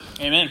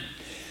Amen.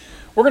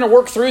 We're going to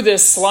work through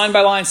this line by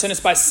line, sentence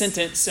by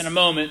sentence in a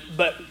moment.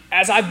 But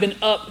as I've been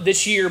up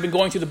this year, been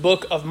going through the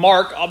book of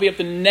Mark, I'll be up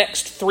the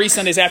next 3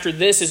 Sundays after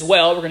this as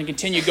well. We're going to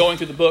continue going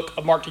through the book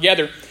of Mark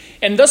together.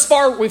 And thus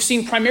far, we've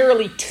seen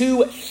primarily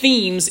 2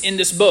 themes in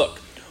this book.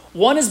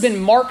 One has been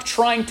Mark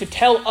trying to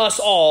tell us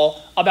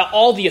all about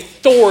all the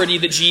authority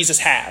that Jesus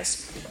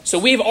has. So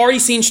we have already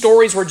seen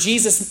stories where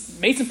Jesus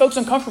made some folks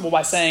uncomfortable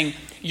by saying,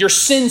 your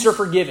sins are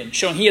forgiven,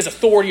 showing he has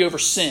authority over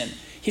sin.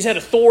 He's had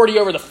authority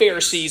over the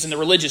Pharisees and the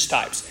religious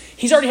types.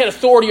 He's already had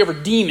authority over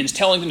demons,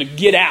 telling them to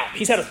get out.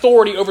 He's had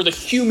authority over the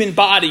human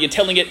body and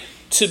telling it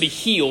to be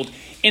healed.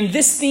 And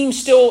this theme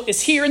still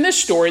is here in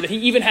this story, that he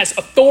even has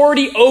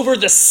authority over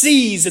the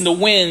seas and the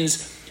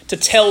winds to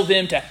tell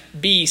them to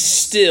be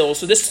still.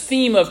 So this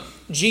theme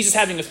of Jesus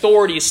having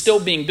authority is still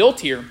being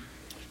built here.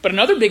 But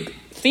another big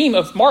theme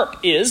of Mark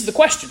is the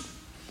question,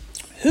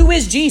 who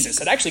is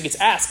Jesus? It actually gets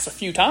asked a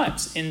few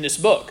times in this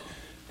book.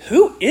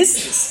 Who is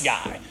this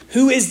guy?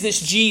 Who is this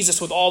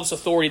Jesus with all this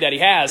authority that he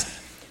has?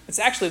 It's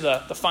actually the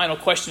final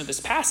question of this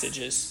passage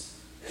is,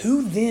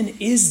 who then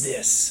is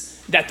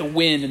this that the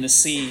wind and the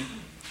sea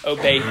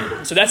obey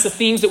him? So that's the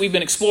themes that we've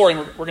been exploring.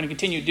 We're going to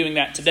continue doing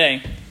that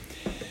today.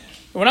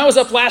 When I was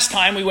up last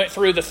time, we went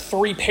through the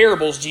 3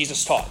 parables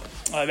Jesus taught.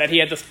 That he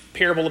had the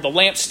parable of the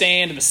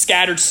lampstand and the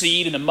scattered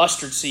seed and the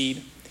mustard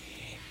seed.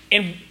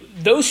 And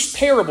those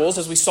parables,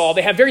 as we saw,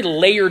 they have very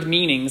layered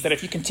meanings that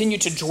if you continue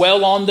to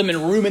dwell on them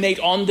and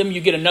ruminate on them,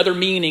 you get another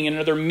meaning and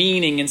another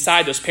meaning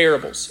inside those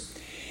parables.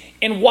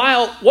 And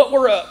while what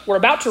we're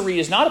about to read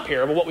is not a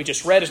parable, what we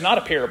just read is not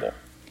a parable,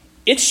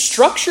 it's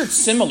structured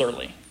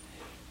similarly.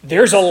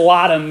 There's a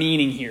lot of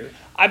meaning here.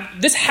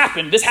 This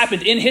happened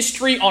in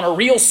history on a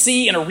real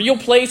sea, in a real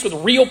place, with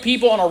real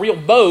people on a real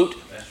boat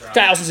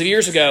thousands of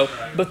years ago.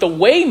 But the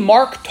way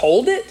Mark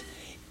told it,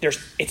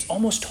 it's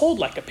almost told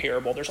like a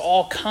parable. There's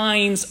all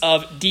kinds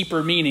of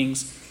deeper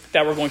meanings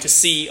that we're going to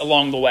see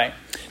along the way.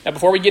 Now,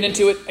 before we get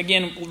into it,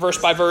 again, verse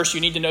by verse,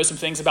 you need to know some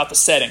things about the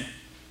setting.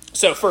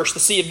 So first, the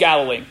Sea of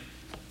Galilee.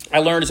 I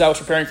learned as I was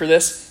preparing for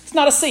this, it's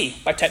not a sea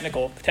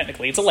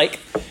technically. It's a lake,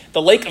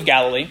 the Lake of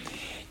Galilee.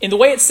 And the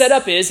way it's set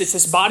up is it's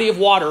this body of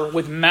water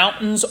with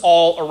mountains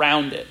all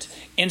around it.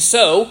 And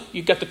so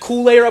you've got the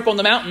cool air up on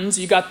the mountains.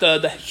 You've got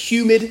the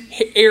humid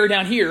air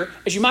down here.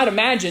 As you might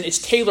imagine, it's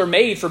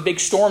tailor-made for big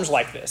storms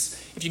like this.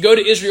 If you go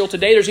to Israel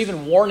today, there's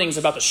even warnings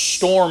about the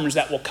storms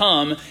that will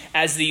come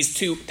as these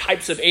 2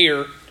 types of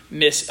air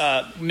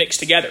mix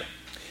together.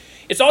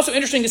 It's also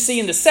interesting to see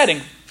in the setting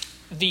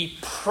the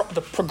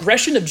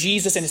progression of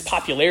Jesus and his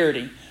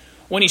popularity.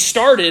 When he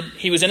started,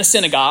 he was in a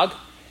synagogue.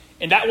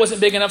 And that wasn't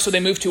big enough, so they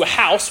moved to a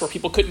house where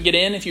people couldn't get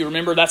in. If you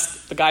remember,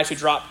 that's the guys who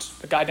dropped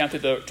the guy down to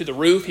the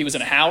roof. He was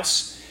in a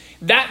house.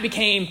 That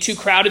became too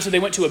crowded, so they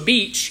went to a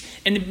beach.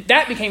 And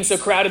that became so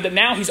crowded that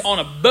now he's on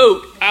a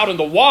boat out in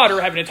the water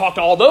having to talk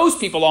to all those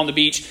people on the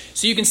beach.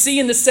 So you can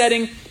see in this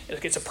setting,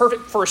 it's a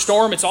perfect for a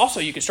storm. It's also,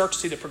 you can start to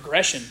see the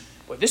progression.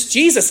 But this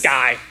Jesus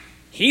guy,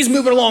 he's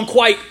moving along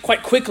quite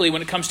quickly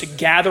when it comes to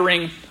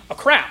gathering a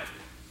crowd.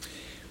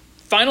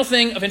 Final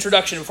thing of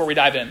introduction before we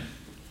dive in.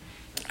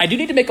 I do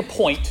need to make a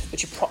point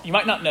that you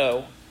might not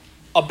know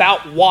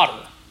about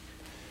water.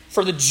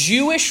 For the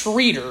Jewish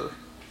reader,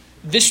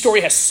 this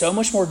story has so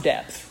much more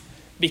depth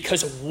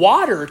because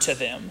water to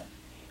them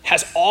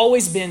has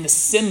always been the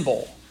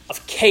symbol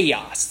of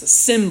chaos, the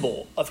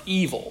symbol of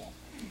evil.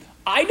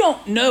 I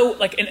don't know,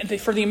 and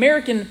for the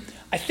American,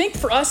 I think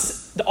for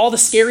us, all the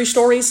scary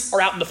stories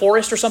are out in the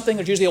forest or something.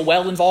 There's usually a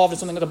well involved and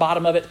something at the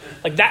bottom of it.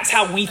 That's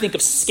how we think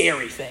of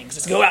scary things.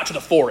 Let's go out to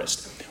the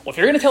forest. Well, if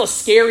you're going to tell a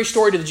scary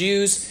story to the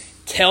Jews,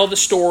 tell the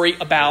story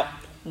about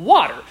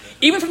water.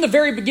 Even from the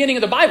very beginning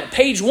of the Bible,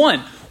 page 1,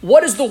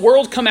 what does the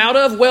world come out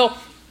of? Well,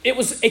 it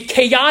was a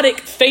chaotic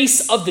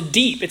face of the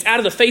deep. It's out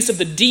of the face of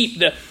the deep,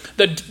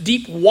 the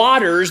deep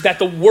waters that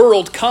the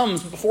world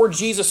comes. Before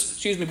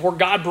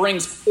God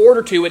brings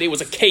order to it, it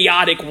was a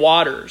chaotic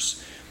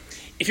waters.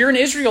 If you're an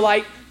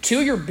Israelite, 2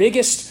 of your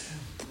biggest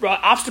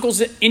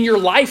obstacles in your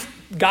life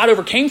God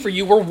overcame for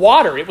you were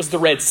water. It was the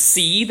Red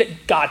Sea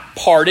that God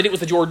parted. It was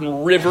the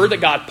Jordan River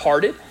that God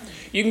parted.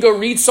 You can go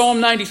read Psalm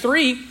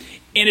 93,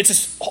 and it's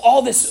just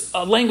all this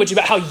language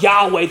about how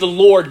Yahweh, the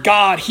Lord,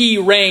 God, he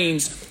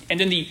reigns. And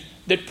then the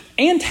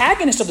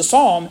antagonist of the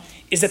psalm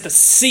is that the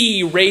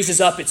sea raises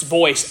up its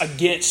voice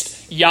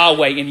against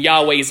Yahweh, and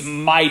Yahweh is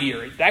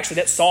mightier. Actually,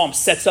 that psalm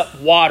sets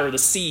up water, the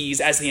seas,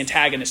 as the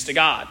antagonist to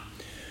God.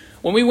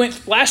 When we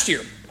went last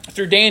year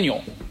through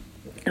Daniel,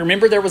 you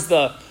remember there was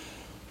the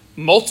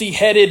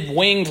multi-headed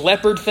winged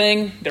leopard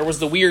thing. There was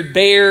the weird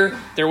bear.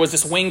 There was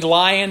this winged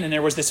lion, and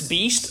there was this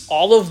beast.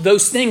 All of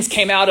those things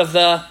came out of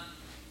the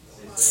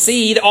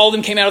sea. All of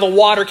them came out of the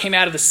water, came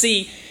out of the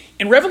sea.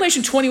 In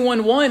Revelation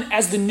 21:1,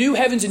 as the new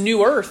heavens and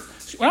new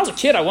earth, when I was a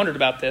kid, I wondered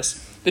about this.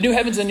 The new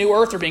heavens and new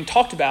earth are being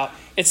talked about.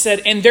 It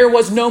said, and there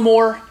was no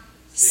more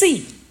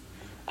sea.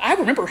 I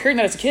remember hearing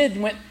that as a kid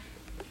and went,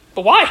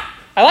 but why?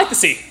 I like the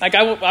sea.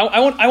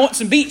 I want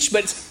some beach,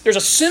 but there's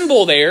a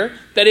symbol there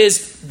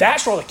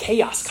that's where all the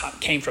chaos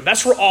came from.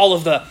 That's where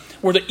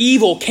where the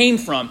evil came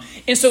from.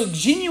 And so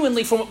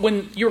genuinely, from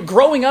when you're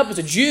growing up as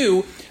a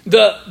Jew,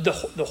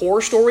 the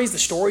horror stories, the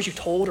stories you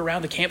told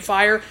around the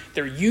campfire,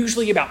 they're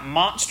usually about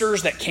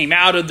monsters that came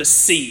out of the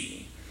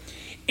sea.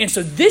 And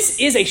so this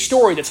is a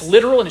story that's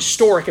literal and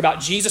historic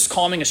about Jesus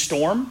calming a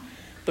storm.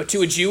 But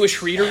to a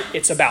Jewish reader,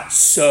 it's about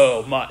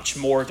so much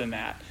more than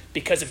that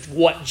because of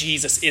what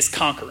Jesus is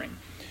conquering.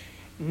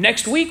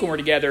 Next week when we're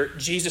together,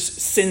 Jesus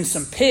sends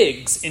some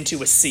pigs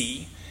into a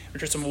sea,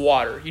 or some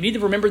water. You need to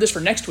remember this for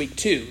next week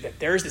too, that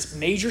there's this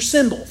major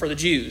symbol for the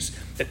Jews,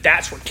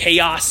 that's where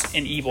chaos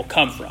and evil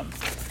come from.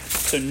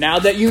 So now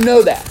that you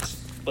know that,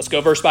 let's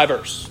go verse by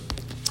verse.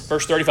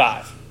 Verse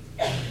 35.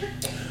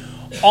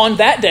 On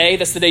that day,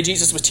 that's the day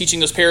Jesus was teaching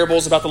those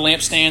parables about the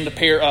lampstand,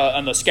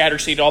 and the scattered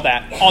seed, all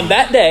that. On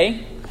that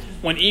day,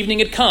 when evening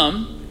had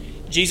come,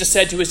 Jesus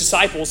said to his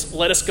disciples,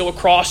 let us go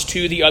across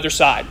to the other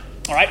side.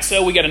 All right,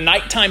 so we got a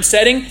nighttime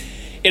setting.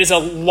 It is a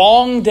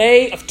long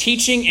day of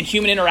teaching and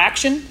human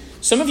interaction.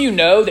 Some of you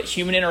know that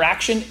human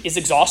interaction is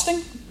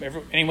exhausting.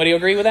 Anybody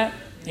agree with that?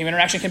 Human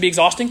interaction can be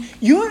exhausting.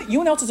 You know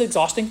what else is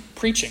exhausting?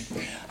 Preaching.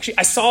 Actually,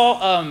 I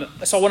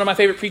saw one of my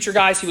favorite preacher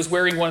guys. He was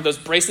wearing one of those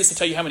bracelets to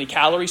tell you how many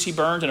calories he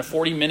burned in a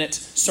 40-minute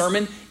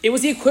sermon. It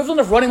was the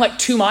equivalent of running like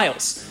 2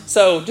 miles.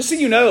 So just so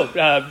you know,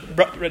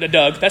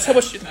 Doug, that's how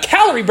much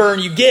calorie burn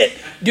you get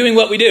doing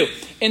what we do.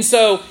 And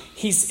so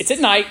it's at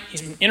night.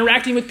 He's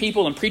interacting with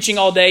people and preaching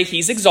all day.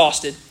 He's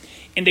exhausted.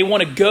 And they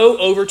want to go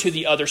over to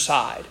the other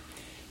side.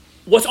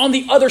 What's on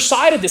the other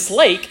side of this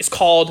lake is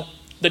called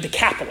the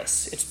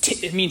Decapolis.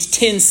 It means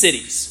 10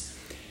 cities.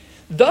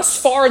 Thus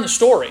far in the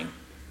story,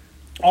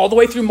 all the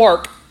way through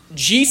Mark,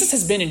 Jesus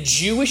has been in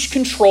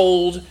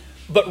Jewish-controlled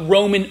but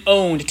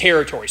Roman-owned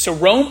territory. So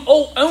Rome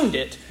owned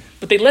it,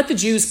 but they let the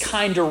Jews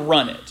kind of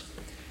run it.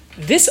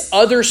 This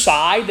other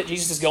side that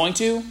Jesus is going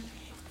to,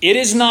 it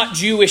is not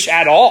Jewish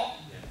at all.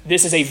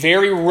 This is a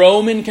very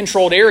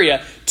Roman-controlled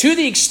area, to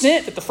the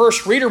extent that the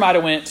first reader might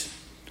have went,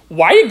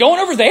 why are you going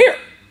over there?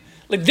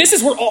 Like, this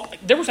is where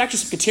there was actually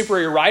some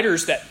contemporary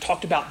writers that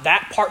talked about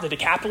that part of the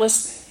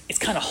Decapolis. It's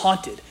kind of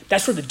haunted.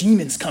 That's where the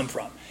demons come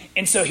from.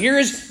 And so here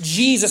is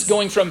Jesus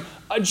going from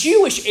a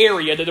Jewish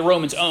area that the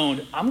Romans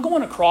owned. I'm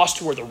going across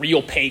to where the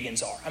real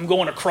pagans are. I'm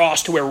going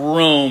across to where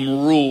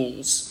Rome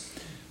rules.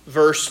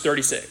 Verse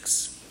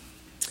 36.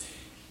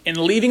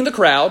 In leaving the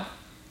crowd,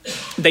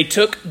 they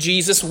took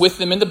Jesus with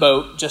them in the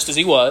boat, just as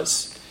he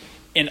was,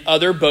 and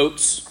other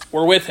boats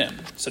were with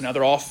him. So now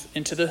they're off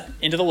into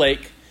the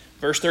lake.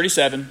 Verse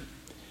 37.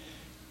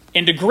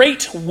 And a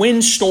great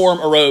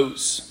windstorm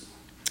arose,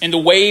 and the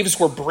waves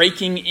were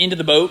breaking into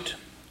the boat,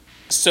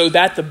 so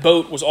that the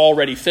boat was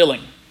already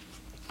filling.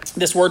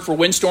 This word for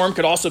windstorm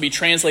could also be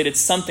translated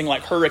something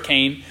like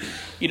hurricane.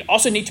 You'd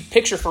also need to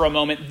picture for a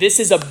moment, this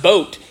is a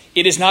boat.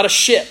 It is not a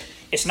ship.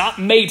 It's not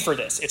made for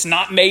this. It's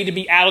not made to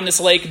be out on this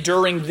lake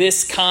during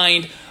this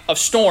kind of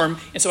storm.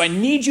 And so I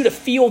need you to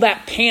feel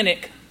that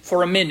panic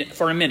for a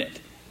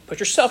minute. Put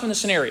yourself in the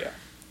scenario.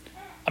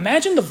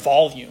 Imagine the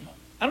volume.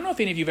 I don't know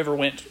if any of you have ever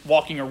went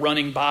walking or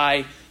running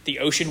by the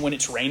ocean when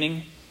it's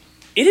raining.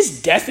 It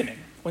is deafening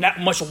when that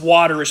much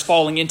water is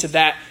falling into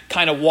that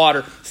kind of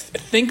water.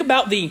 Think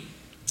about the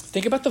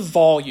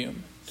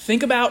volume.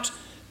 Think about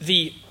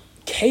the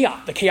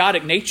chaos, the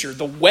chaotic nature,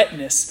 the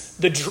wetness,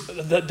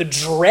 the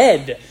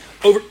dread.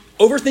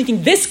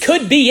 Overthinking, this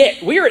could be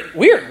it. We're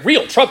in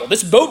real trouble.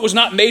 This boat was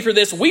not made for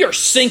this. We are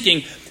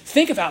sinking.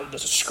 Think about the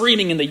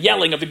screaming and the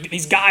yelling of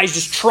these guys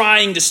just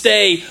trying to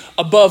stay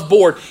above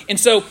board. And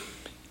so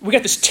we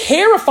got this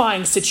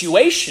terrifying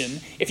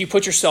situation if you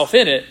put yourself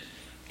in it.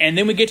 And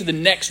then we get to the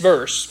next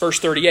verse, verse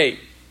 38.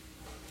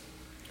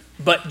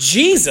 But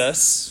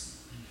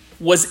Jesus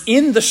was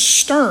in the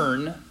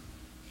stern,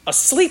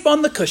 asleep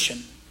on the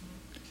cushion.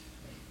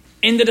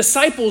 And the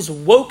disciples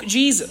woke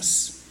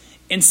Jesus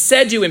and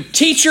said to him,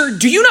 "Teacher,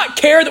 do you not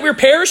care that we're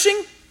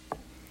perishing?"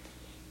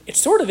 It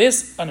sort of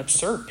is an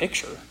absurd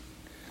picture.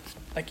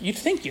 Like, you'd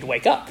think you'd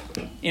wake up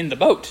in the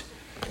boat.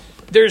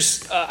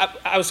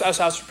 I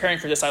was preparing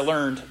for this, I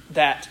learned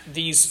that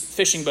these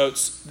fishing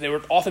boats, there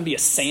would often be a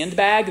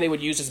sandbag they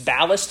would use as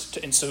ballast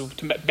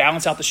to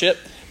balance out the ship.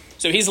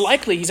 So he's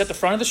at the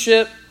front of the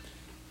ship,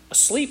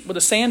 asleep with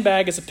a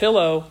sandbag as a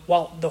pillow,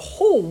 while the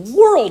whole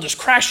world is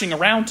crashing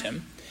around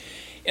him.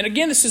 And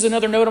again, this is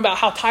another note about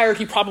how tired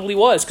he probably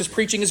was, because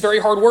preaching is very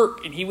hard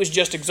work, and he was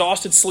just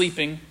exhausted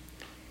sleeping.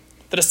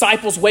 The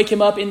disciples wake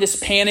him up in this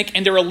panic,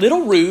 and they're a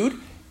little rude,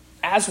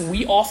 as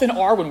we often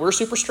are when we're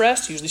super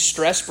stressed. Usually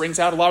stress brings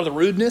out a lot of the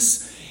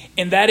rudeness.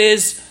 And that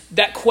is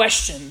that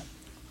question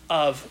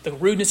of, the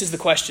rudeness is the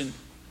question,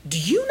 do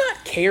you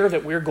not care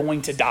that we're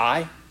going to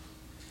die?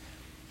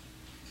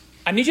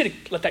 I need you to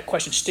let that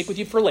question stick with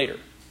you for later.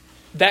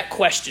 That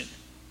question.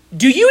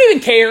 Do you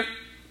even care?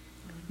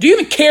 Do you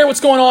even care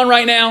what's going on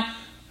right now?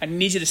 I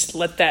need you to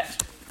let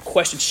that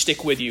question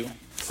stick with you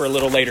for a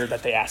little later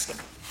that they ask him.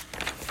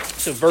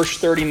 So verse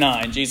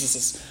 39, Jesus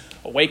is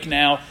awake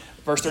now.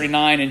 Verse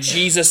 39, and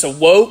Jesus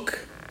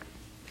awoke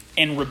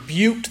and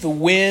rebuked the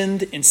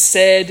wind and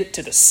said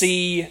to the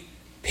sea,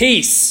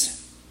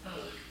 "Peace,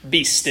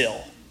 be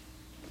still."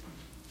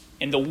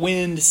 And the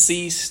wind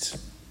ceased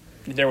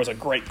There was a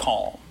great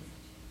calm.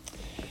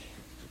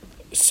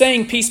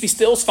 Saying peace be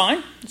still is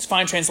fine. It's a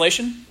fine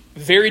translation.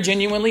 Very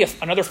genuinely,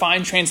 another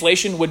fine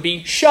translation would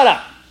be shut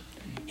up.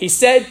 He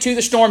said to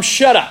the storm,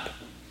 shut up.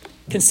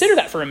 Consider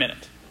that for a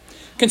minute.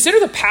 Consider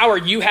the power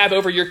you have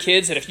over your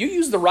kids, that if you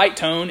use the right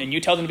tone and you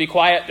tell them to be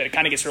quiet, that it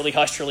kind of gets really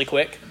hushed really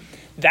quick.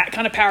 That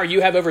kind of power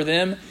you have over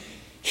them.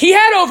 He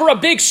had over a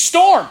big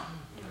storm,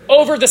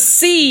 over the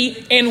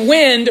sea and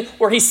wind,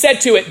 where he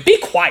said to it, be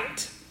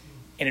quiet.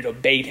 And it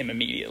obeyed him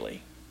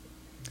immediately.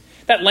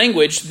 That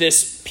language,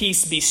 this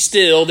peace be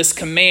still, this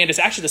command, is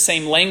actually the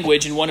same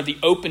language in one of the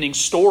opening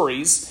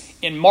stories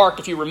in Mark.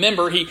 If you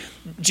remember,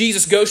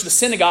 Jesus goes to the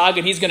synagogue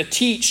and he's going to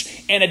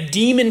teach, and a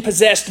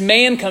demon-possessed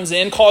man comes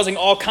in causing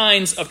all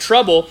kinds of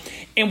trouble.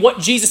 And what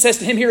Jesus says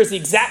to him here is the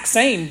exact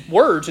same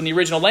words in the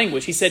original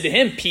language. He said to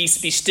him,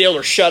 peace be still,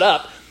 or shut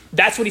up.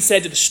 That's what he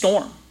said to the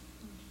storm.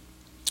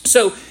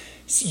 So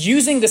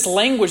using this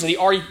language that he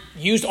already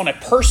used on a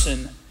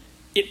person,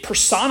 it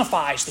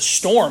personifies the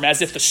storm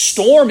as if the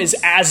storm is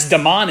as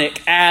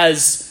demonic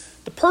as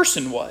the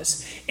person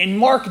was. And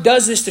Mark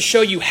does this to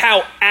show you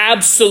how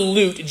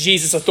absolute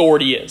Jesus'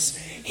 authority is.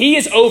 He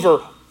is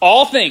over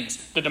all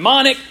things, the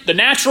demonic, the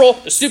natural,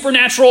 the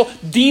supernatural,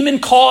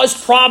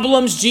 demon-caused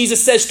problems.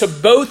 Jesus says to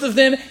both of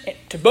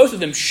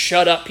them,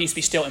 shut up, peace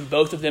be still, and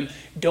both of them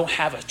don't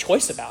have a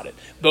choice about it.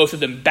 Both of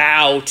them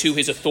bow to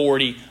his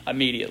authority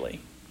immediately.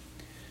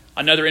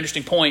 Another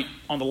interesting point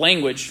on the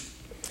language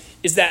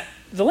is that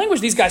the language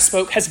these guys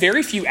spoke has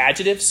very few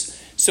adjectives.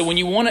 So when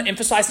you want to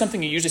emphasize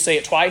something, you usually say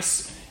it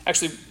twice.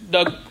 Actually,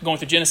 Doug, going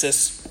through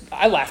Genesis,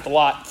 I laughed a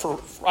lot for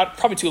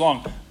probably too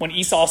long when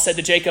Esau said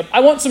to Jacob, I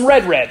want some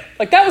red.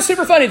 Like, that was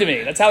super funny to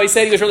me. That's how he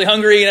said he was really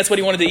hungry and that's what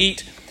he wanted to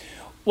eat.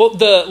 Well,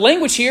 the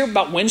language here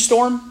about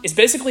windstorm is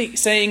basically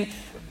saying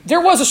there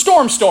was a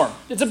storm.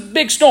 It's a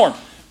big storm.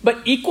 But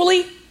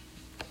equally,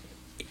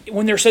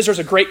 when there says there's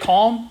a great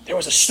calm, there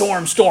was a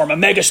storm, a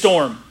mega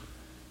storm.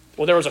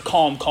 Well, there was a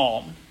calm,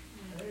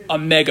 a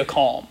mega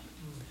calm.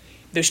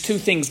 Those two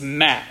things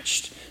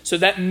matched. So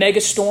that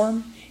mega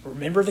storm,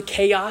 remember the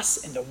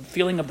chaos and the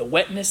feeling of the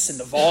wetness and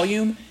the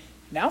volume.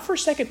 Now for a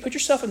second, put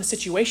yourself in the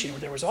situation where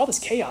there was all this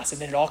chaos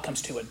and then it all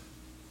comes to it.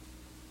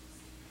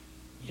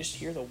 You just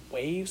hear the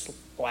waves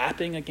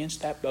lapping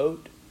against that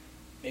boat.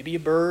 Maybe a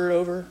bird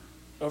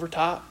over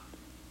top.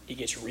 It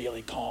gets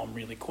really calm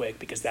really quick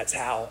because that's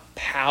how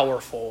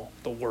powerful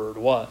the word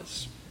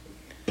was.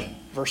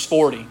 Verse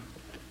 40.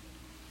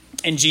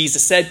 And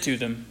Jesus said to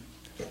them,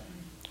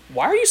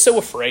 why are you so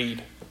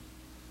afraid?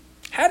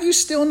 Have you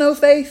still no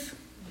faith?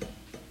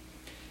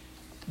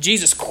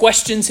 Jesus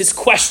questions his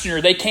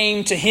questioner. They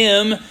came to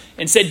him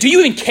and said, do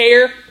you even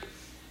care?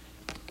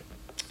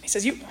 He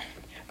says, you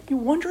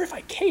wonder if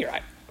I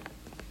care.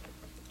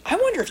 I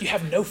wonder if you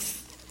have no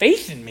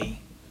faith in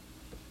me.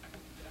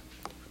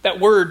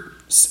 That word,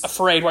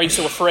 afraid, why are you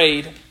so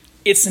afraid?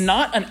 It's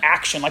not an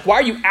action. Like, why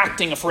are you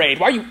acting afraid?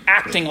 Why are you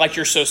acting like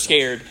you're so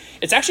scared?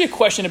 It's actually a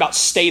question about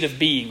state of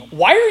being.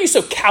 Why are you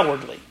so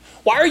cowardly?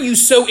 Why are you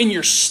so in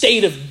your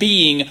state of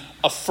being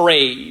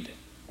afraid?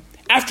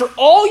 After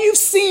all you've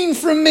seen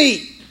from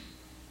me,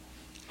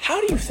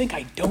 how do you think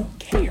I don't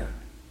care?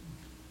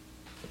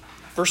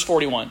 Verse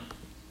 41.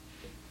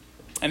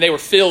 And they were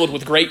filled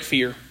with great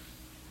fear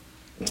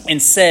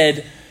and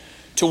said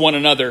to one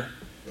another,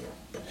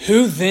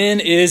 who then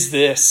is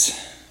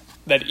this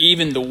that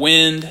even the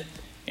wind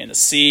and the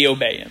sea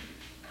obey him?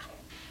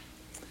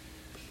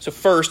 So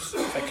first,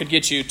 if I could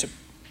get you to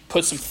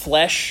put some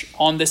flesh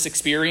on this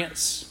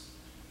experience.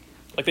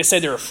 Like they say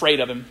they're afraid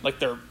of him, like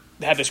they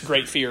have this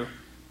great fear.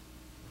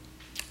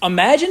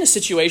 Imagine a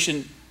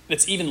situation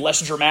that's even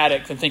less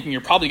dramatic than thinking you're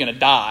probably going to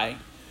die,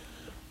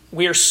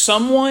 where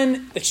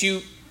someone that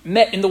you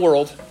met in the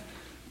world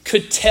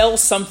could tell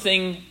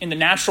something in the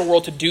natural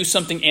world to do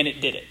something and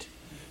it did it.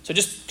 So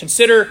just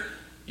consider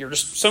you're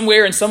just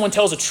somewhere and someone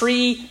tells a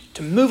tree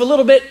to move a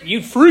little bit,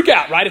 you'd freak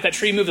out, right, if that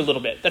tree moved a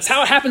little bit. That's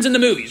how it happens in the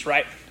movies,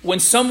 right? When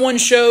someone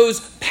shows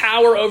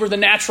power over the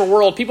natural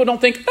world, people don't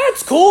think,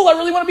 that's cool, I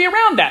really want to be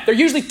around that. They're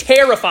usually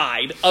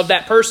terrified of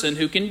that person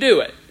who can do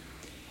it.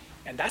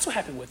 And that's what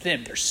happened with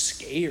them. They're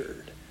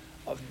scared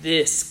of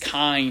this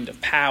kind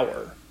of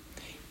power.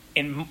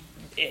 And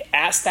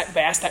ask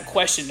that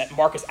question that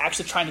Mark is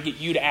actually trying to get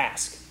you to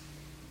ask.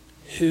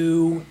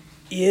 Who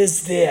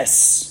is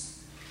this?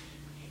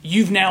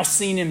 You've now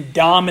seen him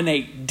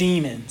dominate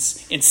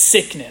demons and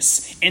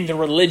sickness and the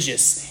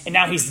religious. And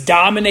now he's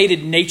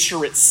dominated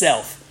nature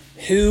itself.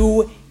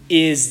 Who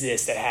is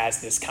this that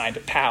has this kind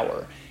of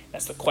power?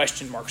 That's the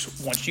question Mark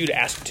wants you to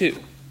ask too.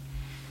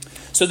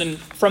 So then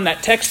from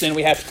that text then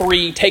we have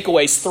three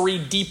takeaways,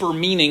 three deeper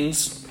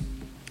meanings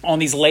on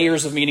these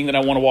layers of meaning that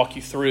I want to walk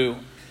you through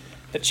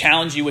that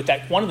challenge you with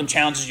that. One of them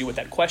challenges you with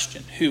that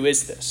question. Who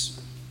is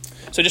this?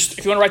 So just,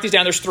 if you want to write these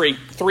down, there's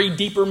three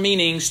deeper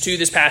meanings to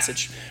this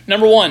passage.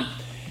 Number one,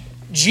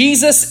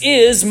 Jesus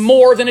is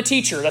more than a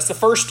teacher. That's the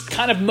first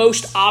kind of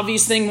most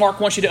obvious thing Mark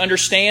wants you to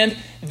understand.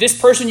 This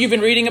person you've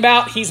been reading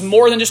about, he's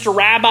more than just a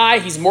rabbi.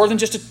 He's more than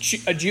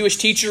just a Jewish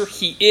teacher.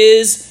 He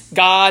is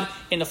God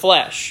in the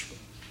flesh.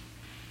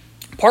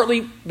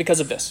 partly because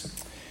of this.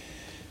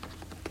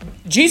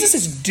 Jesus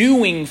is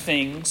doing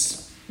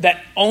things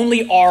that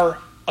only are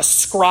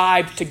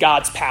ascribed to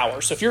God's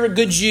power. So if you're a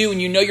good Jew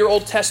and you know your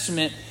Old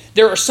Testament,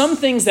 there are some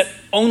things that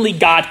only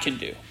God can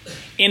do.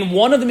 And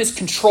one of them is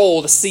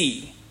control the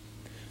sea.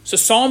 So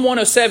Psalm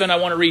 107 I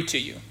want to read to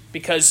you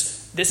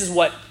because this is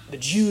what the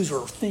Jews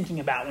were thinking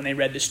about when they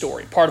read this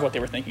story. Part of what they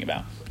were thinking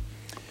about.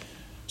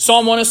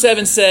 Psalm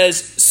 107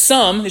 says,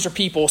 these are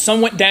people,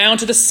 some went down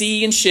to the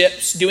sea in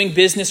ships, doing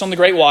business on the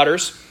great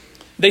waters.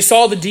 They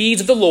saw the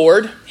deeds of the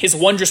Lord, his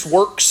wondrous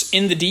works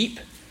in the deep.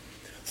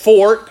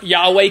 For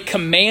Yahweh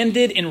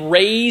commanded and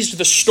raised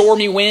the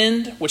stormy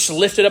wind, which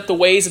lifted up the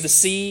waves of the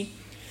sea.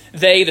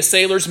 They, the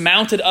sailors,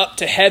 mounted up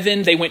to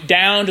heaven. They went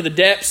down to the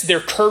depths. Their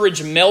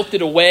courage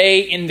melted away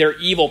in their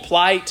evil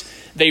plight.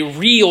 They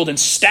reeled and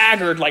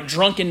staggered like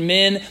drunken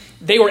men.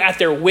 They were at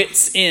their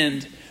wits'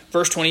 end.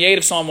 Verse 28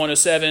 of Psalm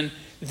 107,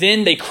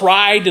 then they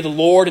cried to the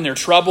Lord in their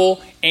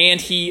trouble,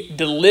 and he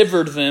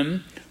delivered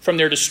them from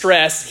their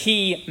distress.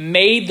 He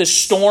made the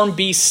storm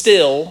be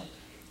still,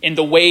 and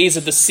the waves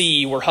of the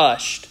sea were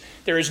hushed.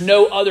 There is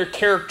no other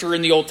character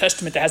in the Old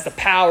Testament that has the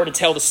power to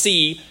tell the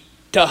sea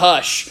to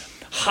hush.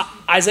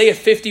 Isaiah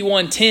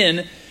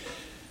 51:10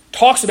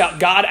 talks about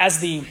God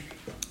as the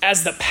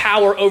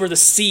power over the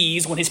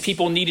seas when his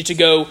people needed to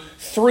go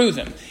through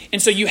them.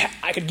 And so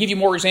I could give you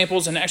more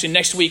examples, and actually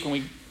next week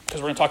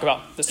because we're going to talk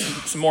about this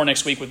some more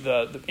next week with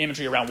the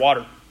imagery around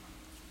water.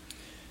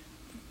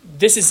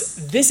 This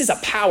is a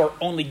power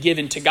only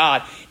given to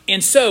God.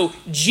 And so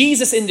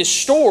Jesus in this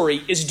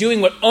story is doing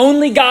what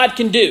only God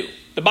can do.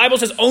 The Bible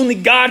says only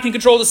God can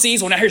control the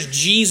seas. Well, now here's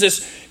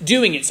Jesus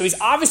doing it. So he's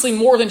obviously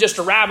more than just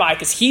a rabbi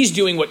because he's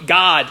doing what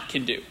God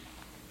can do.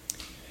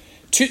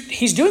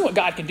 He's doing what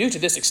God can do to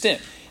this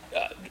extent.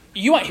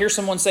 You might hear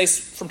someone say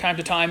from time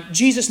to time,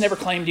 Jesus never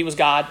claimed he was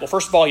God. Well,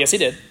 first of all, yes, he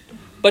did.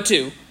 But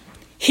two,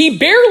 he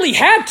barely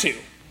had to.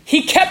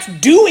 He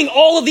kept doing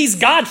all of these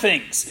God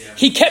things. Yeah.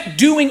 He kept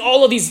doing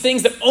all of these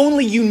things that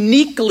only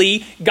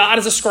uniquely God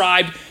is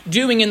ascribed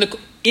doing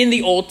in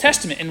the Old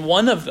Testament. And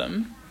one of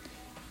them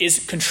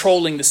is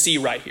controlling the sea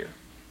right here.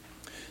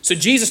 So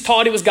Jesus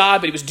taught he was God,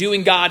 but he was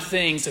doing God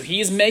things. So he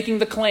is making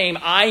the claim,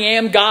 I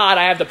am God.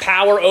 I have the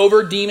power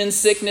over demons,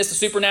 sickness, the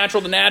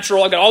supernatural, the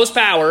natural. I've got all this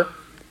power.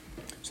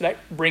 So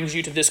that brings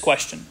you to this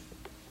question.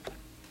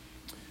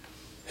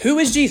 Who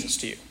is Jesus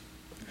to you?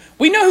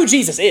 We know who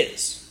Jesus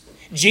is.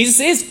 Jesus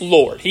is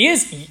Lord. He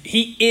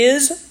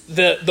is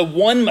the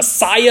one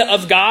Messiah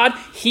of God.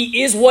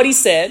 He is what he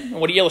said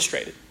and what he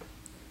illustrated.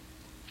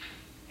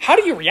 How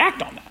do you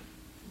react on that?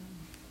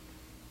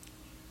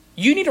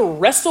 You need to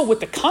wrestle with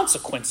the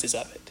consequences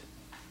of it.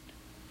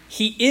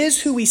 He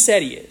is who he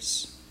said he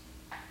is.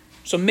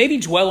 So maybe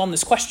dwell on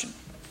this question.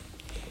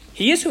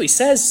 He is who he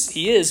says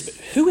he is, but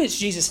who is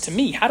Jesus to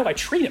me? How do I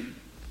treat him?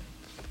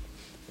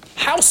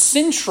 How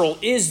central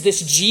is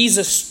this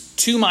Jesus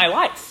to my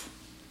life?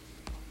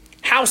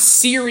 How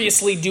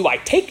seriously do I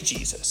take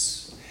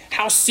Jesus?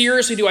 How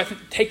seriously do I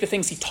take the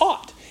things he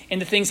taught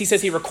and the things he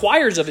says he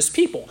requires of his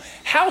people?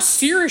 How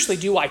seriously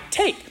do I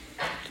take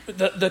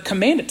the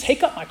command to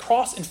take up my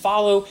cross and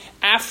follow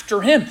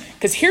after him?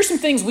 Because here's some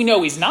things we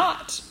know he's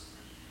not.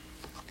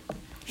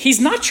 He's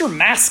not your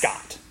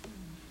mascot.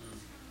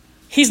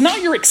 He's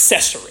not your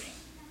accessory.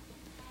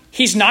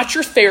 He's not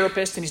your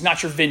therapist, and he's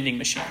not your vending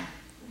machine.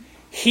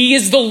 He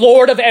is the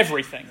Lord of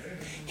everything.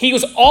 He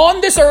was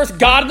on this earth,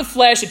 God in the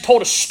flesh, and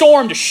told a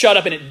storm to shut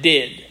up, and it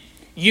did.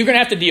 You're going to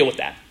have to deal with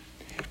that.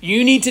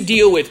 You need to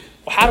deal with,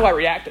 well, how do I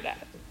react to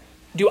that?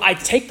 Do I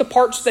take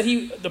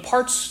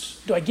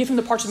do I give him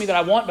the parts of me that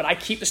I want, but I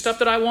keep the stuff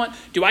that I want?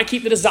 Do I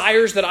keep the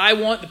desires that I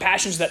want, the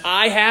passions that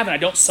I have, and I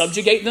don't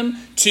subjugate them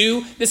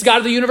to this God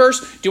of the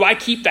universe? Do I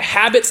keep the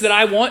habits that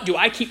I want? Do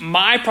I keep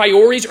my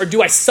priorities, or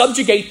do I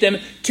subjugate them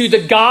to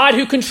the God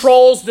who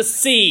controls the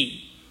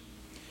sea?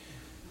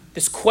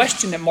 This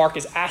question that Mark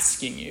is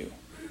asking you,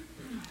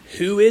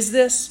 who is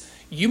this?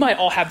 You might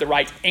all have the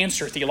right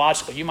answer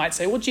theologically. You might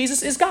say, well,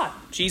 Jesus is God.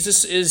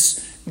 Jesus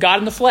is God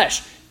in the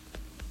flesh.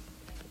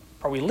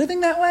 Are we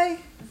living that way?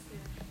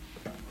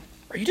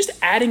 Are you just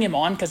adding him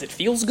on because it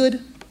feels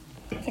good?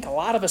 I think a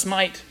lot of us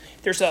might.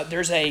 There's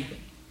a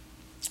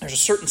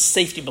certain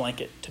safety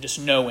blanket to just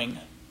knowing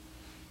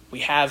we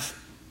have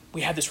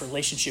this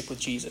relationship with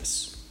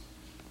Jesus.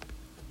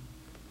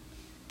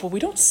 But we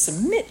don't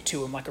submit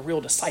to him like a real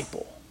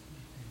disciple.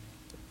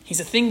 He's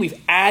a thing we've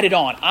added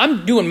on.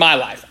 I'm doing my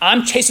life.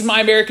 I'm chasing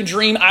my American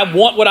dream. I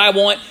want what I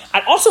want.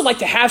 I'd also like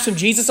to have some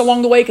Jesus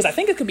along the way because I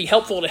think it could be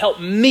helpful to help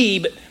me,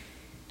 but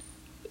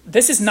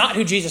this is not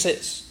who Jesus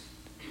is.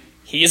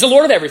 He is the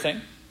Lord of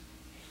everything.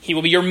 He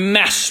will be your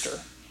master.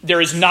 There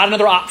is not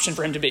another option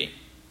for him to be.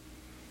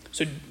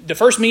 So the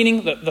first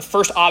meaning, the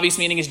first obvious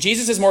meaning is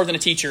Jesus is more than a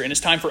teacher, and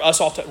it's time for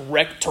us all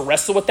to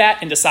wrestle with that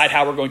and decide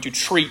how we're going to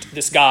treat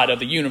this God of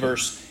the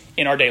universe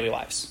in our daily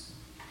lives.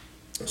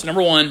 So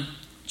number one,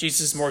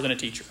 Jesus is more than a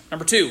teacher.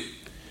 Number two,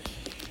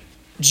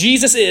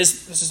 this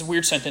is a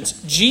weird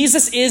sentence,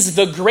 Jesus is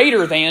the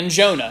greater than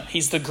Jonah.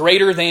 He's the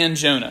greater than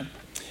Jonah.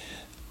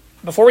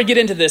 Before we get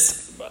into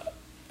this,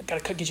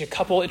 got to get you a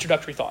couple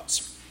introductory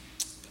thoughts.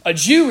 A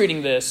Jew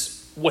reading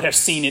this would have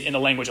seen it in the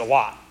language a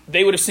lot.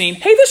 They would have seen,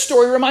 hey, this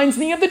story reminds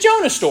me of the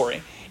Jonah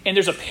story. And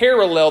there's a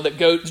parallel that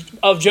goes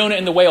of Jonah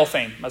and the whale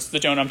fame. That's the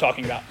Jonah I'm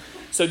talking about.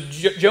 So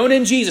Jonah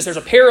and Jesus, there's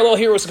a parallel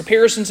here with some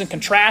comparisons and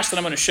contrasts that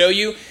I'm going to show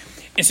you.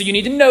 And so you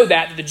need to know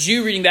that the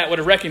Jew reading that would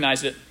have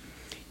recognized it.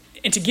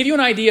 And to give you an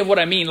idea of what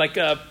I mean, like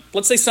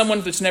let's say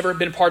someone that's never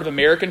been a part of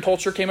American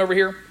culture came over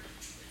here,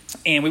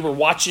 and we were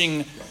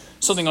watching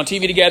something on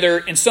TV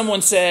together, and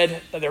someone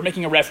said, they were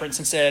making a reference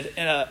and said,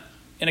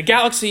 in a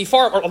galaxy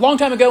far, or a long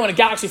time ago in a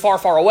galaxy far,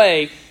 far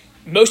away,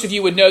 most of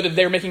you would know that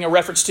they're making a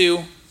reference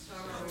to,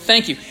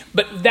 thank you.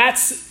 But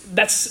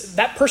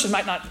that person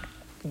might not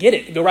get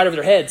it, go right over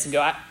their heads and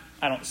go,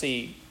 I don't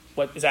see,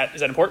 what is that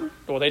important,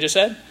 what they just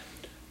said?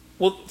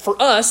 Well,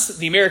 for us,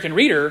 the American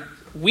reader,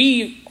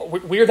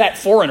 we're that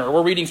foreigner.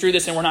 We're reading through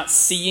this and we're not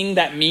seeing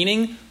that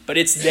meaning, but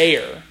it's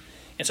there.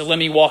 And so let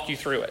me walk you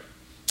through it.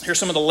 Here's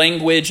some of the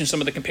language and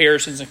some of the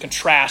comparisons and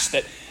contrasts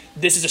that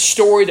this is a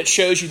story that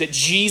shows you that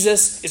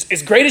Jesus, is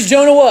as great as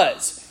Jonah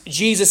was,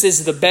 Jesus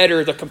is the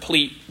better, the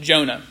complete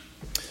Jonah.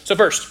 So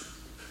first,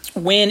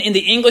 when in the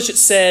English it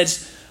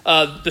says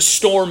the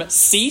storm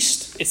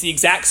ceased, it's the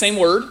exact same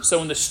word. So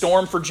when the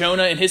storm for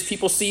Jonah and his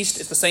people ceased,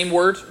 it's the same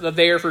word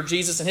there for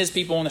Jesus and his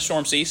people when the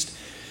storm ceased.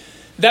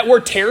 That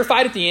word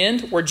terrified at the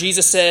end, where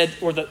Jesus said,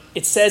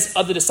 it says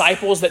of the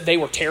disciples that they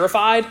were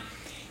terrified,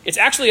 it's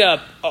actually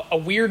a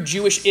weird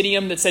Jewish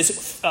idiom that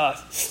says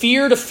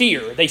fear to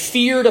fear. They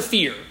feared a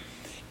fear.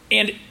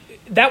 And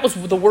that was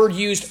the word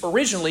used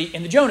originally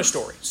in the Jonah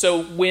story.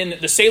 So when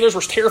the sailors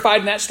were terrified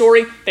in that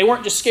story, they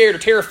weren't just scared or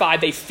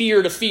terrified, they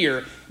feared a fear.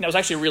 And that was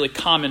actually a really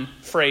common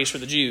phrase for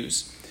the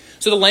Jews.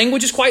 So the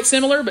language is quite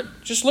similar,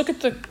 but just look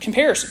at the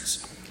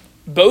comparisons.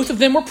 Both of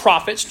them were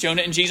prophets.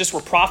 Jonah and Jesus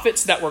were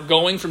prophets that were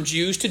going from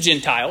Jews to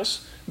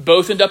Gentiles.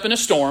 Both ended up in a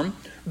storm.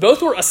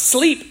 Both were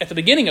asleep at the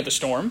beginning of the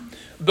storm.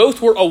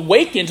 Both were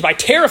awakened by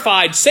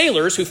terrified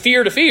sailors who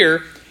feared a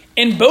fear.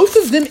 And both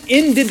of them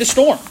ended the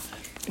storm.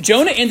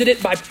 Jonah ended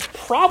it by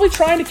probably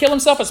trying to kill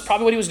himself. That's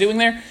probably what he was doing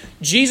there.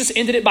 Jesus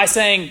ended it by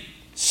saying,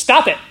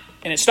 stop it.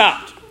 And it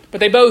stopped. But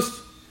they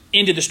both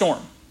ended the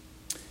storm.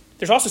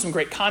 There's also some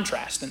great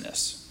contrast in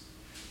this.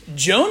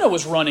 Jonah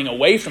was running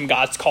away from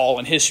God's call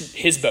in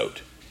his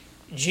boat.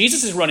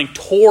 Jesus is running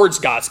towards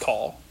God's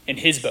call in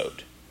his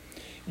boat.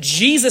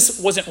 Jesus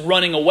wasn't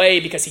running away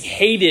because he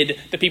hated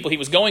the people he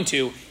was going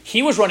to.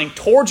 He was running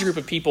towards a group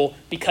of people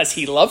because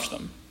he loved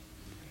them.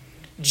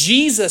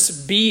 Jesus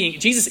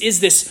is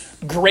this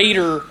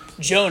greater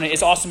Jonah.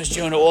 As awesome as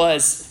Jonah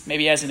was,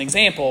 maybe as an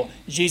example,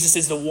 Jesus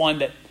is the one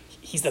that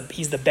he's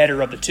the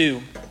better of the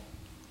two.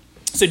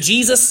 So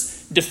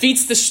Jesus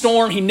defeats the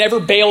storm. He never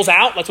bails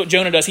out. That's what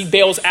Jonah does. He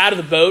bails out of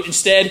the boat.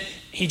 Instead,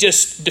 he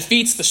just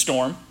defeats the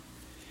storm.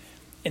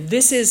 And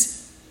this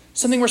is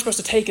something we're supposed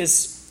to take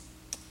as,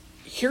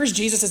 here's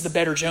Jesus as the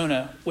better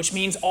Jonah, which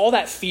means all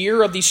that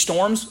fear of these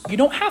storms, you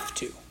don't have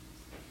to.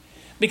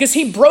 Because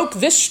he broke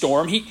this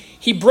storm.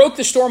 He broke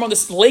the storm on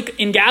this lake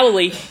in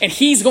Galilee, and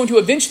he's going to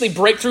eventually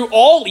break through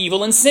all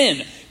evil and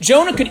sin.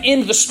 Jonah could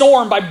end the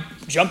storm by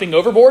jumping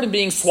overboard and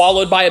being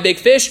swallowed by a big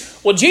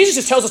fish. Well, Jesus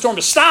just tells the storm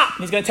to stop.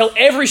 And he's going to tell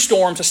every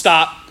storm to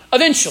stop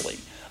eventually.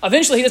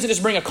 Eventually, he doesn't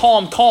just bring a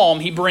calm.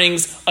 He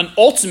brings an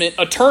ultimate,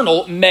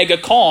 eternal, mega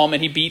calm,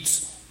 and he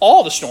beats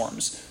all the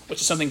storms,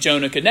 which is something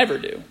Jonah could never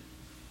do.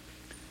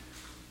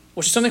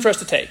 Which is something for us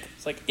to take.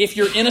 It's like, if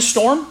you're in a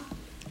storm,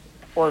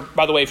 or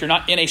by the way, if you're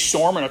not in a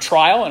storm and a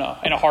trial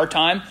and a hard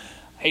time,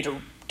 I hate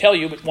to tell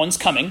you, but one's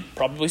coming,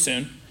 probably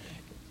soon.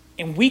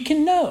 And we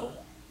can know,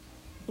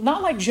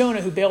 not like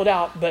Jonah who bailed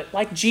out, but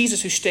like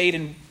Jesus who stayed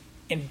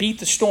and beat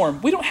the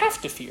storm, we don't have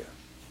to fear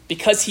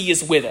because he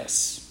is with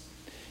us.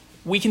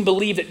 We can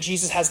believe that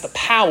Jesus has the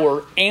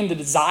power and the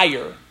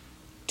desire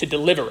to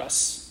deliver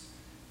us.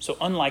 So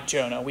unlike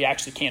Jonah, we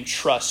actually can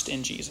trust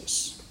in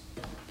Jesus.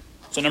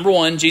 So number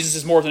one, Jesus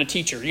is more than a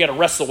teacher. You got to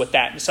wrestle with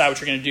that and decide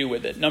what you're going to do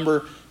with it.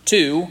 Number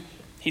two,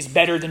 he's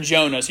better than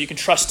Jonah, so you can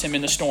trust him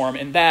in the storm.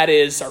 And that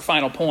is our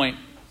final point.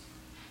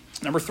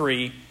 Number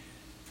three,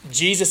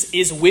 Jesus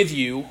is with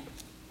you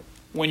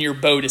when your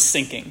boat is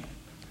sinking.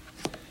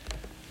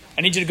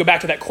 I need you to go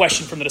back to that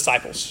question from the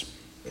disciples.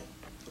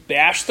 They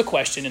asked the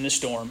question in the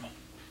storm,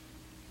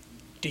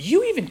 do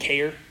you even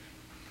care?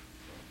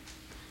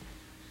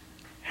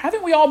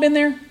 Haven't we all been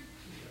there?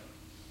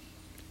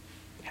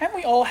 Haven't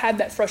we all had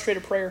that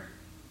frustrated prayer?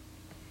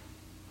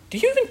 Do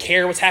you even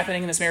care what's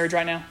happening in this marriage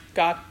right now,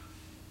 God?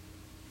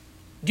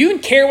 Do you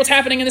even care what's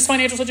happening in this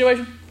financial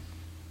situation?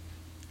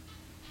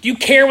 Do you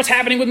care what's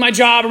happening with my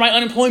job or my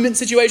unemployment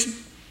situation?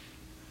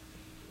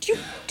 Do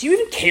you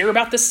even care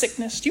about this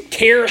sickness? Do you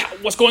care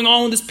what's going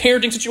on with this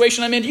parenting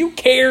situation I'm in? Do you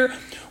care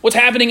what's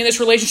happening in this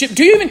relationship?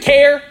 Do you even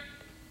care?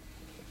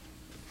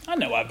 I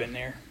know I've been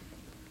there.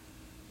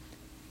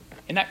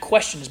 And that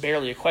question is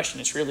barely a question.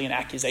 It's really an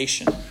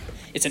accusation.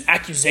 It's an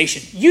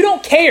accusation. You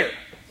don't care.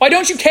 Why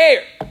don't you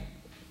care?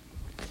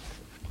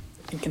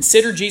 And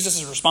consider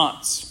Jesus'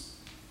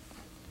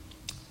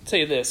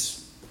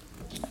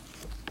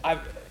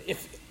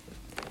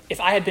 if if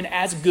I had been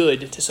as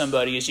good to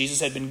somebody as Jesus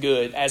had been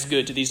good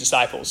to these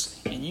disciples,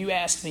 and you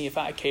asked me if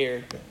I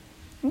cared,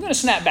 I'm going to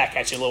snap back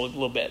at you a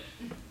little bit.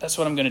 That's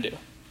what I'm going to do.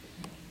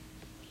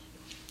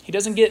 He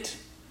doesn't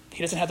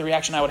have the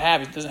reaction I would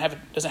have. He doesn't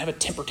have a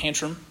temper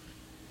tantrum.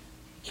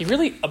 He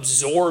really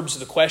absorbs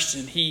the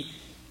question. He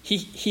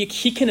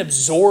can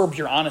absorb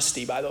your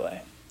honesty, by the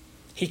way.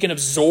 He can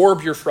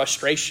absorb your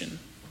frustration.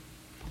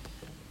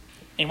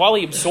 And while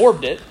he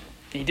absorbed it,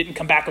 and he didn't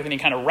come back with any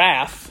kind of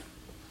wrath,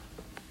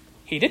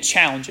 he did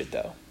challenge it,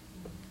 though.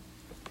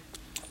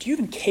 Do you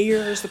even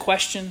care is the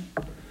question?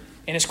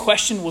 And his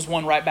question was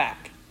one right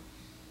back.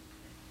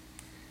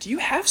 Do you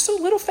have so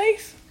little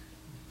faith?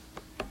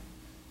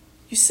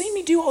 You see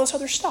me do all this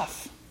other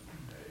stuff.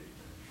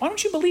 Why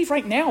don't you believe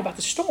right now about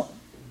the storm?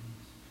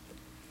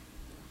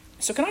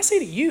 So can I say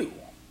to you,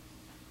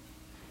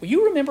 will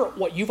you remember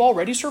what you've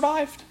already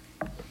survived?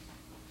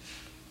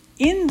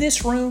 In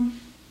this room,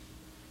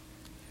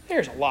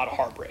 there's a lot of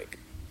heartbreak.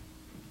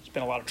 There's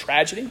been a lot of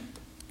tragedy.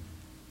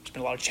 There's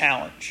been a lot of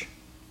challenge.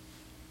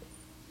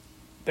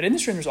 But in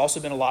this room, there's also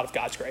been a lot of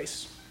God's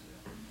grace.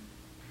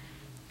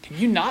 Can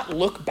you not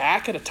look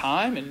back at a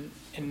time and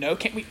know,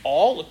 can't we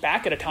all look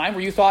back at a time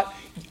where you thought,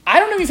 I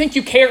don't even think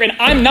you care and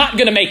I'm not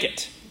going to make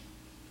it.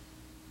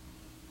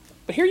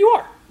 But here you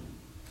are.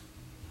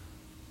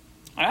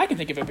 I can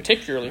think of a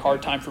particularly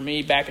hard time for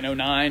me back in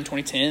 2009,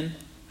 2010.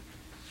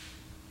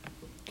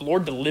 The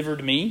Lord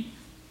delivered me.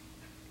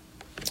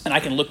 And I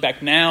can look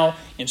back now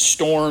in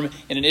storm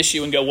and an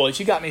issue and go, well, if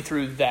you got me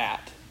through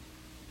that,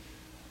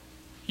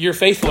 you're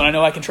faithful and I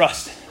know I can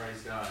trust.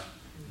 Praise God.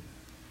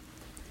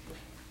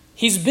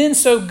 He's been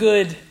so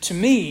good to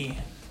me.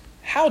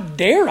 How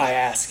dare I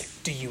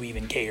ask, do you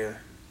even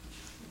care?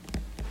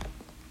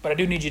 But I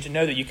do need you to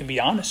know that you can be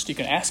honest. You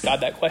can ask God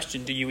that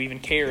question, do you even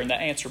care? And the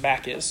answer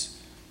back is,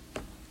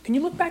 can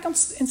you look back and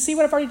see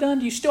what I've already done?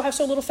 Do you still have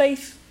so little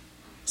faith?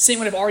 Seeing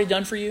what I've already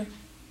done for you?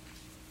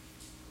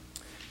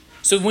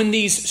 So when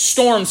these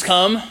storms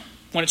come,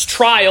 when it's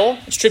trial,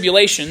 it's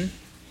tribulation,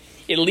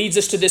 it leads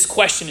us to this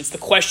question. It's the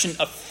question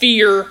of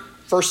fear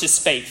versus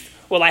faith.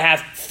 Will I have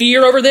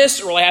fear over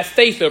this or will I have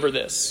faith over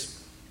this?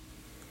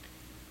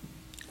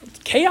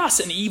 Chaos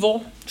and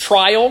evil,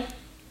 trial,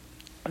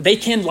 they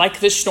can, like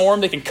this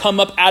storm, they can come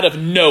up out of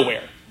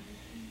nowhere.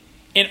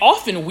 And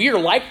often we're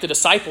like the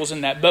disciples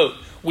in that boat.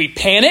 We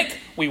panic,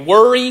 we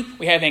worry,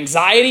 we have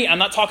anxiety. I'm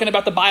not talking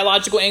about the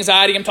biological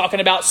anxiety. I'm talking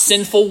about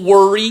sinful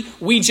worry.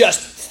 We just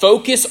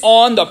focus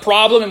on the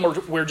problem and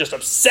we're just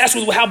obsessed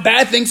with how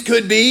bad things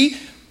could be.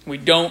 We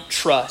don't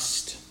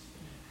trust.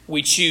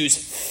 We choose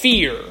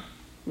fear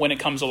when it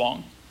comes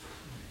along.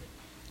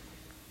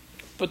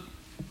 But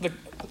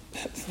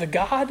the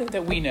God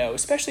that we know,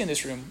 especially in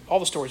this room, all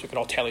the stories we could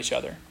all tell each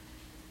other,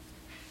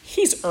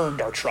 He's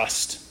earned our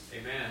trust.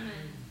 Amen.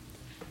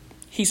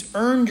 He's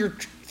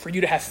earned for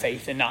you to have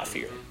faith and not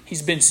fear.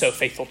 He's been so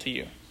faithful to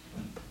you.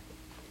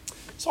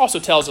 This also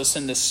tells us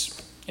in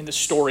this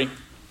story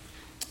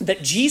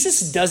that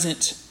Jesus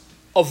doesn't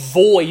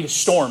avoid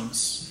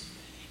storms.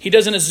 He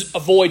doesn't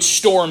avoid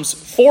storms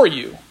for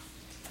you.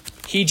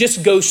 He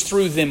just goes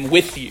through them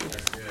with you.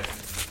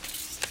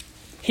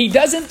 He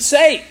doesn't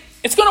say,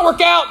 it's going to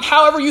work out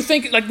however you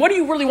think. Like, what do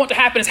you really want to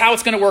happen is how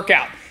it's going to work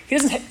out. He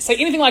doesn't say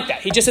anything like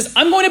that. He just says,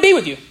 I'm going to be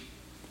with you.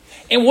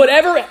 And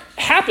whatever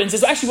happens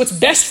is actually what's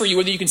best for you,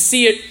 whether you can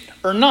see it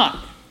or not.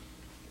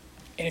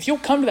 And if you'll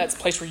come to that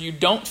place where you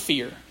don't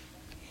fear,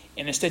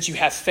 and instead you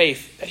have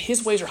faith that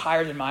His ways are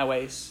higher than my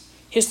ways,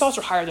 His thoughts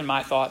are higher than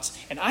my thoughts,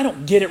 and I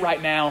don't get it right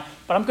now,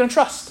 but I'm going to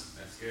trust.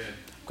 That's good.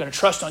 I'm going to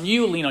trust on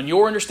you, lean on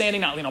your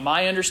understanding, not lean on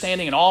my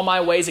understanding. In all my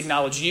ways,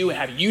 acknowledge you and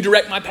have you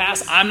direct my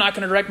path. I'm not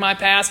going to direct my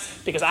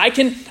path because I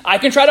can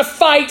try to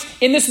fight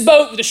in this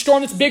boat with a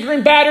storm that's bigger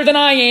and badder than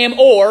I am,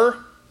 or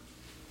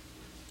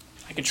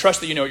I can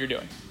trust that you know what you're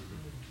doing.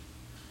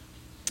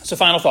 So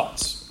final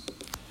thoughts.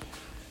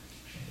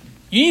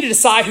 You need to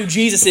decide who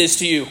Jesus is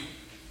to you.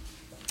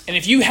 And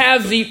if you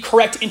have the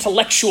correct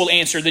intellectual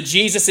answer that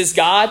Jesus is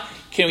God,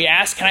 can I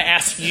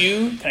ask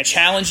you, can I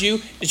challenge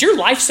you? Does your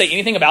life say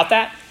anything about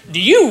that? Do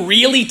you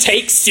really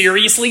take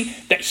seriously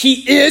that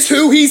He is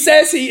who He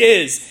says He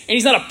is? And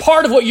He's not a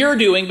part of what you're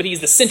doing, but He's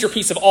the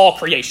centerpiece of all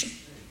creation.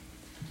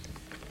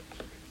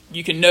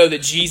 You can know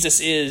that Jesus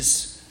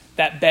is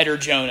that better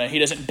Jonah. He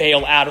doesn't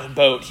bail out of the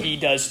boat. He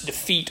does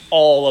defeat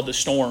all of the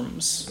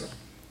storms.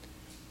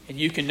 And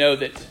you can know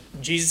that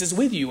Jesus is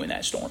with you in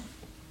that storm.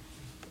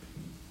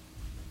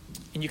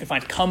 And you can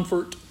find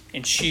comfort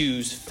and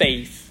choose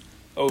faith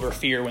over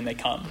fear when they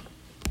come.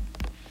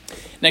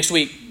 Next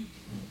week,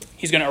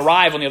 He's going to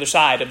arrive on the other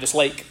side of this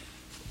lake.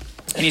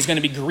 And He's going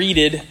to be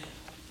greeted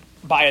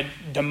by a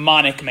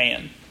demonic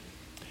man.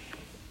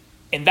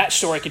 And that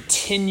story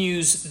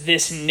continues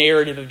this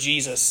narrative of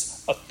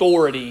Jesus'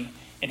 authority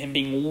and Him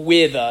being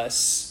with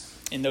us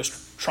in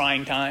those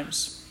trying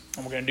times.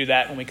 And we're going to do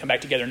that when we come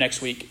back together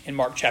next week in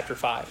Mark chapter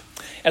 5.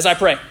 As I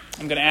pray,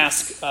 I'm going to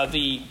ask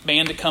the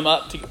band to come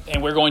up,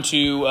 and we're going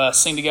to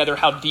sing together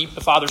How Deep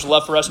the Father's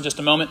Love for Us in just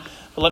a moment.